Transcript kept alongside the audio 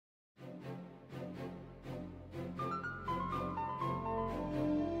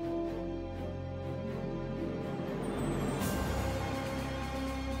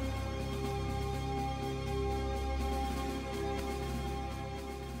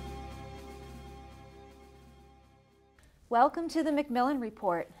Welcome to the Macmillan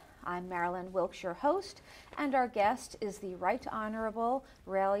Report. I'm Marilyn Wilkes, your host, and our guest is the Right Honorable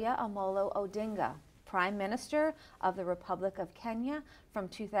Raila Amolo Odinga, Prime Minister of the Republic of Kenya from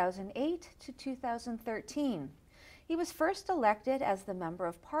 2008 to 2013. He was first elected as the Member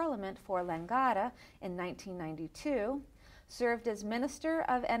of Parliament for Langata in 1992, served as Minister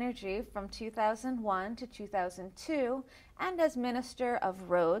of Energy from 2001 to 2002, and as Minister of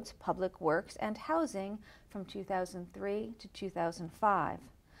Roads, Public Works and Housing from 2003 to 2005.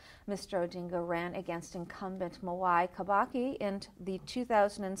 Mr. Odinga ran against incumbent Mwai Kibaki in the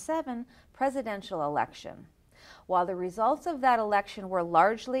 2007 presidential election. While the results of that election were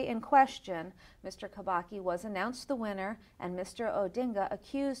largely in question, Mr. Kibaki was announced the winner, and Mr. Odinga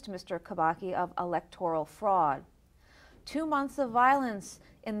accused Mr. Kibaki of electoral fraud. 2 months of violence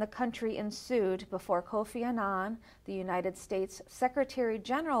in the country ensued before Kofi Anna, the United States Secretary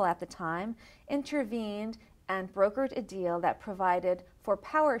General at the time, intervened and brokered a deal that provided for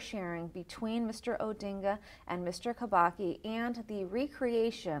power sharing between Mr. Odinga and Mr. Kibaki and the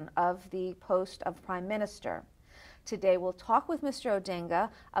recreation of the post of Prime Minister. Today we'll talk with Mr.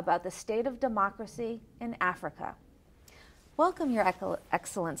 Odinga about the state of democracy in Africa. Welcome, Your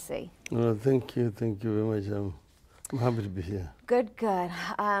Excellency. Thank you very much. I'm happy to be here. Good, good.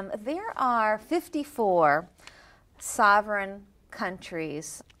 There are 54 sovereign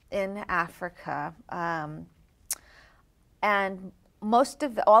countries in Africa, and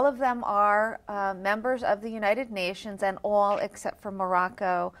all of them are members of the United Nations, and all except for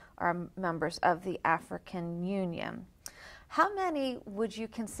Morocco are members of the African Union. How many would you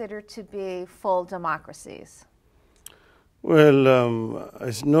consider to be full democracies? Well,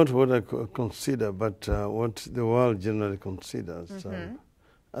 it's not what I consider, but what the world generally considers. Mm-hmm.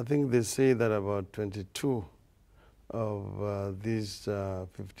 I think they say that about 22 of these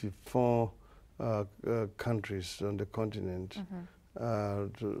 54 countries on the continent are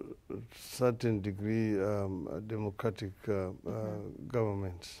to a certain degree democratic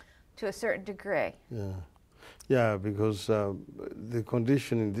governments. To a certain degree? Yeah, because the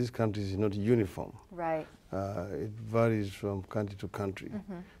condition in these countries is not uniform. Right. It varies from country to country.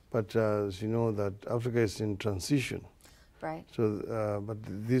 But as you know, that Africa is in transition. Right. So, but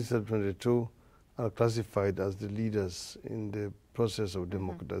these 22 are classified as the leaders in the process of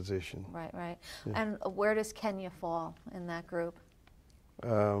democratization. Right, right. Yeah. And where does Kenya fall in that group?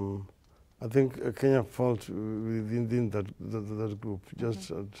 I think Kenya falls within that group,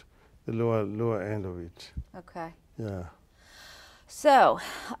 just at the lower end of it. Okay. Yeah. So,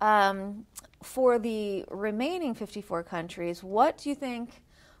 for the remaining 54 countries, what do you think,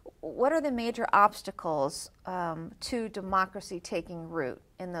 what are the major obstacles to democracy taking root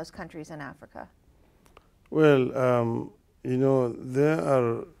in those countries in Africa? Well, you know, there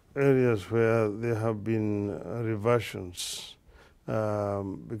are areas where there have been reversions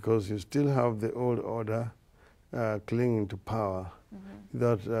because you still have the old order clinging to power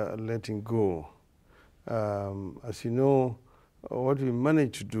without letting go. As you know, what we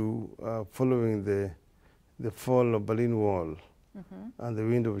managed to do following the fall of Berlin Wall and the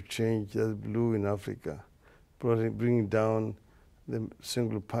wind of change that blew in Africa, bringing down the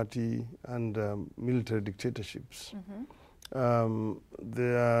single party and military dictatorships.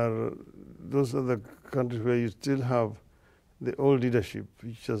 There are those other countries where you still have the old leadership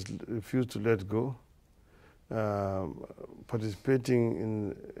which just refuse to let go, participating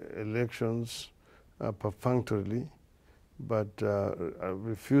in elections perfunctorily, but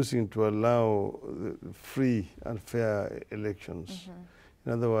refusing to allow free and fair elections.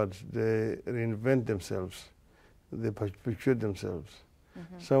 In other words, they reinvent themselves, they perpetuate themselves.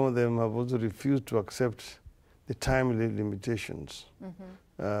 Some of them have also refused to accept the time limitations.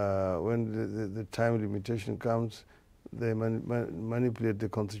 When the time limitation comes, they manipulate the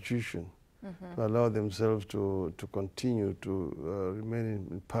constitution to allow themselves to continue to remain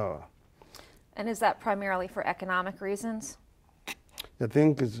in power. And is that primarily for economic reasons? I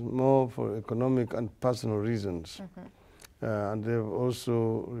think it's more for economic and personal reasons. And they've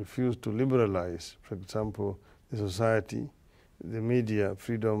also refused to liberalize, for example, the society. The media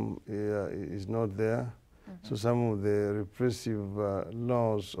freedom is not there. So some of the repressive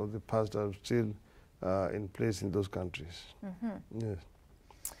laws of the past are still in place in those countries. Yes.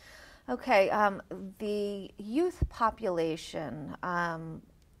 Okay, the youth population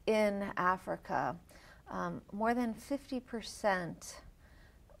in Africa, more than 50%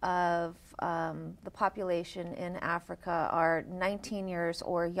 of the population in Africa are 19 years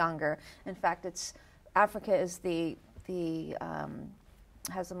or younger. In fact, Africa is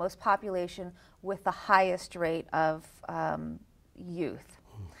has the most population with the highest rate of youth.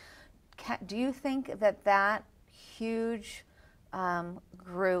 Do you think that huge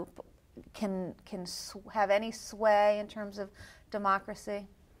group can have any sway in terms of democracy?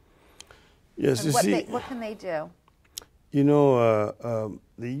 Yes, And you see, what can they do? you know,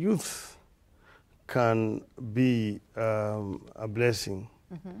 the youth can be a blessing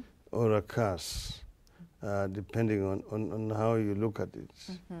or a curse, depending on how you look at it.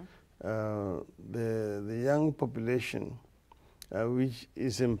 The young population, which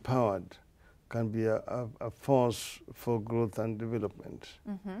is empowered, can be a force for growth and development.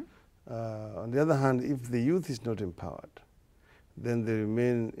 On the other hand, if the youth is not empowered, then they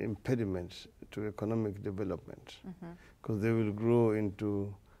remain impediments to economic development, because they will grow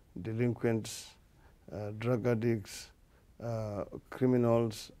into delinquents, drug addicts,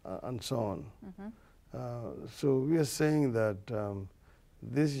 criminals, and so on. So we are saying that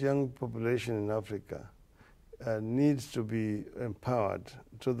this young population in Africa needs to be empowered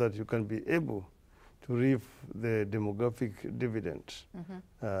so that you can be able to reap the demographic dividends,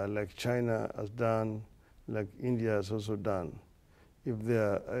 like China has done, like India has also done. If they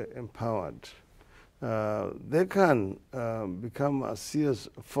are empowered, they can become a serious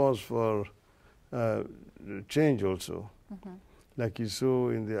force for change also, like you saw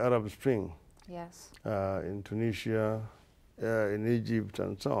in the Arab Spring. Yes. In Tunisia, in Egypt,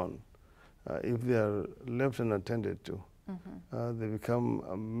 and so on. If they are left unattended to, they become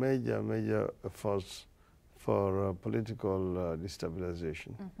a major force for political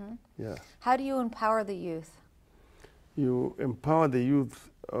destabilization. Yeah. How do you empower the youth? You empower the youth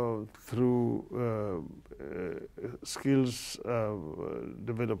through skills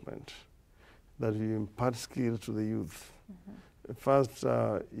development, that you impart skills to the youth. First,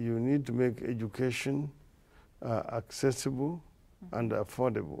 you need to make education accessible and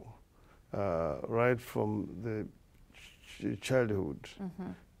affordable, right from the childhood,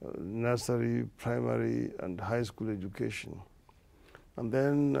 nursery, primary, and high school education. And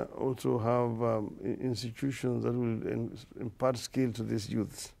then also have institutions that will impart skill to these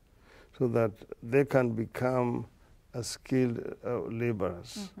youths so that they can become skilled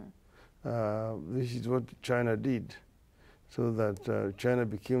laborers. This is what China did, so that China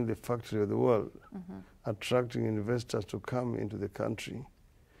became the factory of the world, attracting investors to come into the country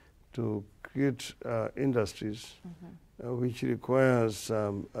to create industries which requires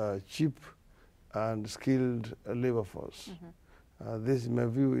cheap and skilled labor force. This, in my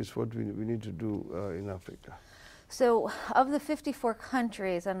view, is what we need to do in Africa. So of the 54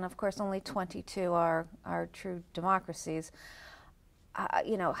 countries, and of course only 22 are true democracies,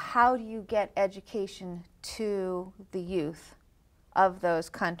 you know, how do you get education to the youth of those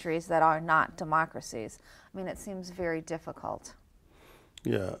countries that are not democracies? I mean, it seems very difficult.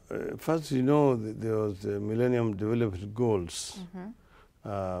 Yeah. First, you know, there was the Millennium Development Goals,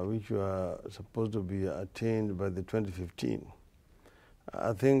 which were supposed to be attained by the 2015.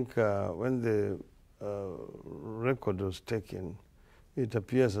 I think when the record was taken, it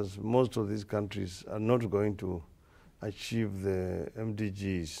appears as most of these countries are not going to achieve the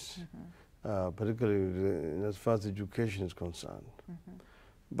MDGs, particularly as far as education is concerned.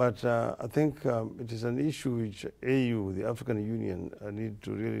 But I think it is an issue which AU, the African Union, need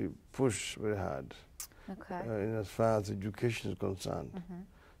to really push very hard in as far as education is concerned,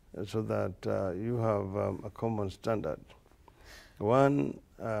 so that you have a common standard. One,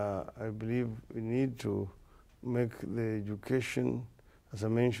 I believe we need to make the education, as I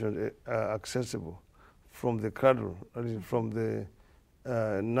mentioned, accessible from the cradle, from the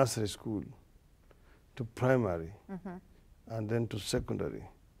nursery school to primary, and then to secondary,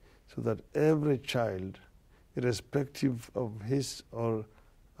 so that every child, irrespective of his or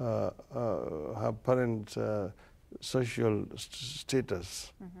her parents' social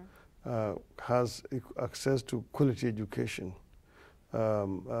status, has access to quality education,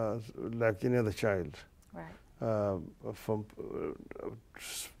 like any other child. Right. From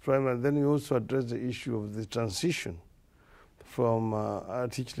primary, then you also address the issue of the transition from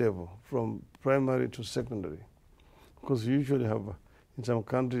at each level, from primary to secondary, because you usually have, in some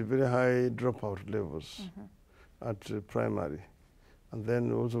countries, very high dropout levels at primary, and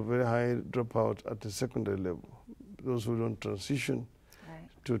then also very high dropout at the secondary level. Those who don't transition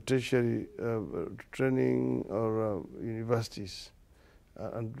to tertiary training or universities,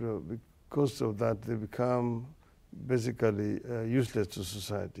 and because of that, they become basically useless to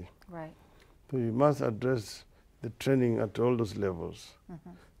society. Right. So you must address the training at all those levels,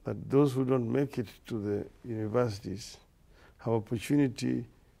 that those who don't make it to the universities have opportunity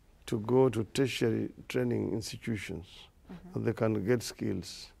to go to tertiary training institutions, so they can get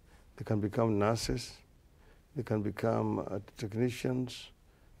skills. They can become nurses, they can become technicians,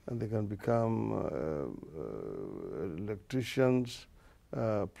 and they can become electricians,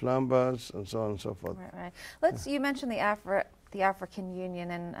 plumbers, and so on and so forth. Right. You mentioned the African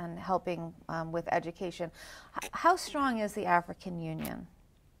Union and helping with education. How strong is the African Union?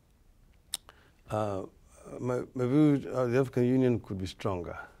 My view, the African Union could be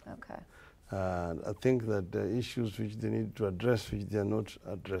stronger. Okay. And I think that the issues which they need to address, which they are not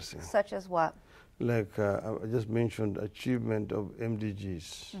addressing. Such as what? Like I just mentioned, achievement of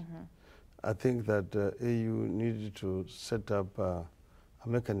MDGs. Mm-hmm. I think that AU needed to set up a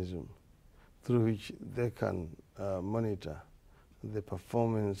mechanism through which they can monitor the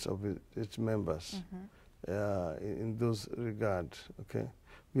performance of its members in those regards. Okay,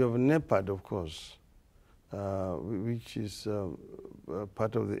 we have NEPAD, of course, which is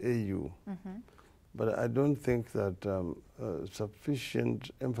part of the AU, but I don't think that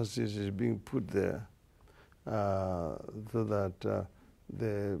sufficient emphasis is being put there so that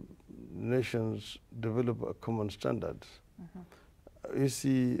the nations develop a common standard. You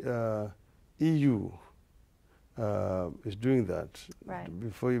see, EU is doing that. Right.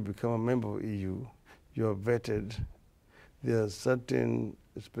 Before you become a member of EU, you are vetted. There are certain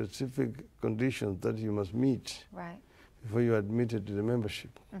specific conditions that you must meet before you are admitted to the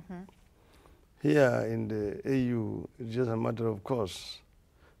membership. Here in the AU, it's just a matter of course.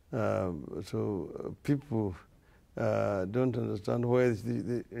 So people don't understand why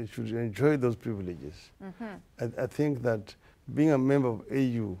they should enjoy those privileges. I think that being a member of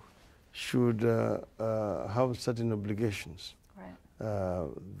AU should have certain obligations,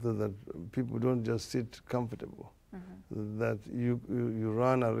 so that people don't just sit comfortable, that you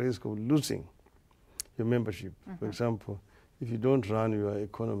run a risk of losing your membership. For example, if you don't run your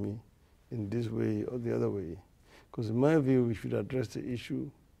economy in this way or the other way. Because in my view, we should address the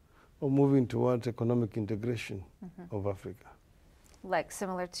issue of moving towards economic integration of Africa. Like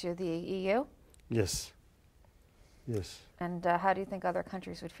similar to the EU? Yes. Yes. And how do you think other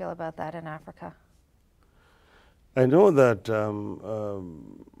countries would feel about that in Africa? I know that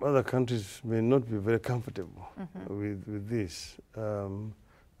other countries may not be very comfortable with this, but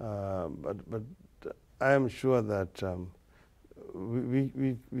I am sure that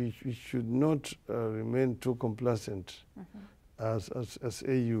we should not remain too complacent as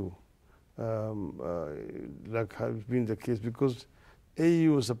AU, like has been the case, because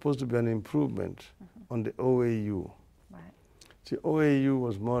AU was supposed to be an improvement on the OAU. See, OAU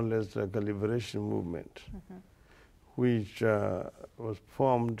was more or less like a liberation movement, which was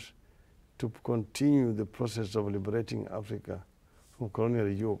formed to continue the process of liberating Africa from colonial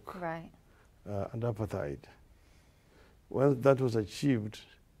yoke and apartheid. Once that was achieved,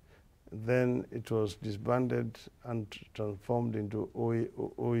 then it was disbanded and transformed into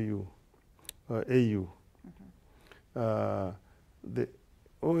AU. The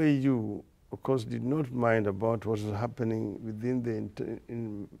OAU, of course, did not mind about what was happening within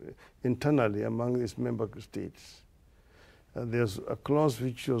internally among its member states. There's a clause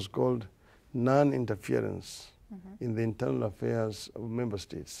which was called non-interference in the internal affairs of member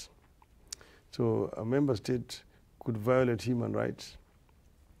states. So a member state could violate human rights.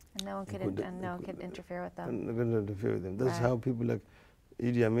 And no one could interfere with them. And interfere with them. That's how people like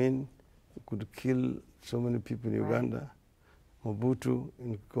Idi Amin could kill so many people in Uganda, Mobutu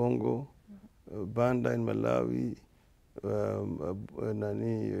in Congo, Banda in Malawi,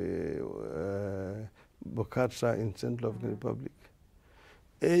 Bokatsa in Central African Republic.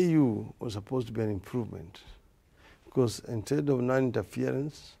 AU was supposed to be an improvement because instead of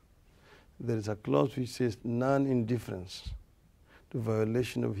non-interference, there is a clause which says non-indifference to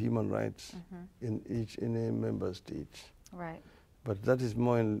violation of human rights in a member state. Right. But that is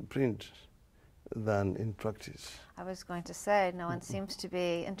more in print than in practice. I was going to say, no one seems to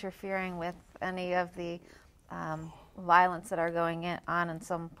be interfering with any of the violence that are going on in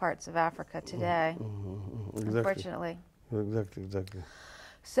some parts of Africa today, unfortunately. Exactly.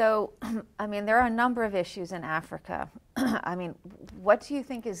 So, I mean, there are a number of issues in Africa. I mean, what do you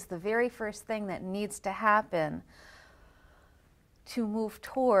think is the very first thing that needs to happen to move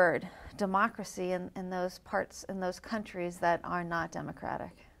toward democracy in those parts, in those countries that are not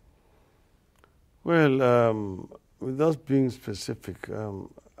democratic? Well, without being specific,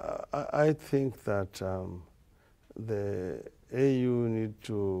 I think that the AU need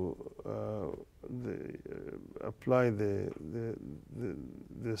to apply the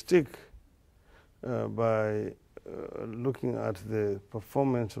stick by looking at the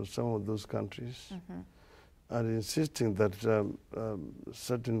performance of some of those countries and insisting that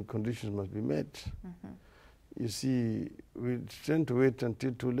certain conditions must be met. You see, we tend to wait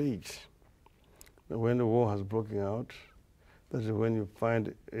until too late. When the war has broken out, That is when you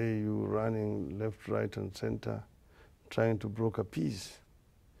find AU running left, right, and center, trying to broker peace.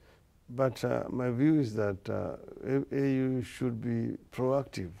 But my view is that AU should be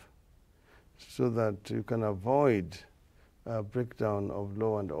proactive so that you can avoid a breakdown of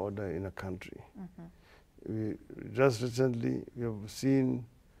law and order in a country. Just recently, we have seen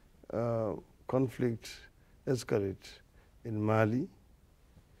conflict escalate in Mali,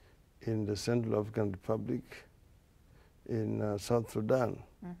 in the Central African Republic, in South Sudan.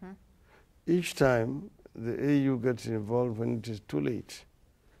 Each time, the AU gets involved when it is too late,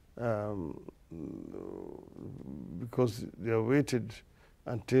 because they are waited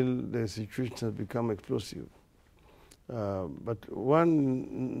until the situation has become explosive. But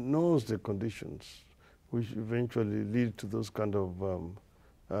one knows the conditions which eventually lead to those kind of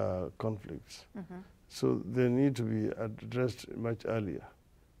conflicts. So they need to be addressed much earlier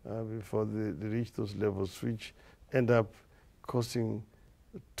before they reach those levels, which end up causing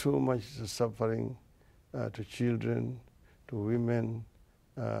too much suffering to children, to women,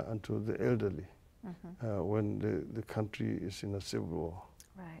 and to the elderly when the country is in a civil war.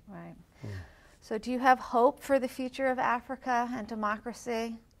 Right, right. So do you have hope for the future of Africa and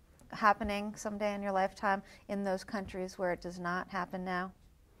democracy happening someday in your lifetime in those countries where it does not happen now?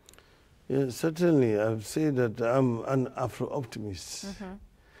 Yes, certainly. I would say that I'm an Afro-optimist.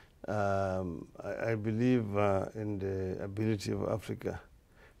 I believe in the ability of Africa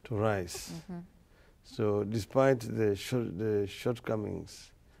to rise. So despite the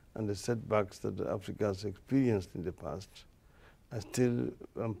shortcomings and the setbacks that Africa has experienced in the past, I still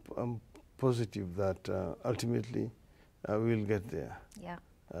am positive that ultimately we'll get there. Yeah.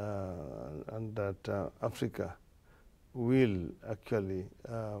 And that Africa will actually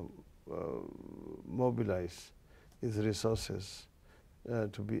mobilize its resources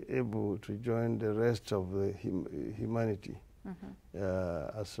to be able to join the rest of the humanity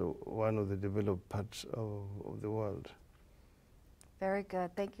as one of the developed parts of the world. Very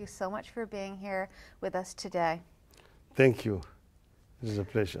good. Thank you so much for being here with us today. Thank you. It is a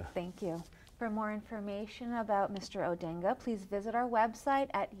pleasure. Thank you. For more information about Mr. Odinga, please visit our website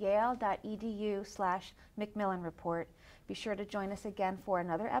at yale.edu/Macmillan Report. Be sure to join us again for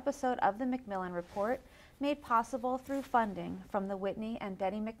another episode of the Macmillan Report, made possible through funding from the Whitney and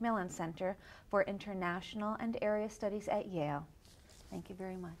Betty Macmillan Center for International and Area Studies at Yale. Thank you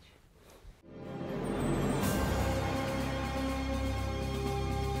very much.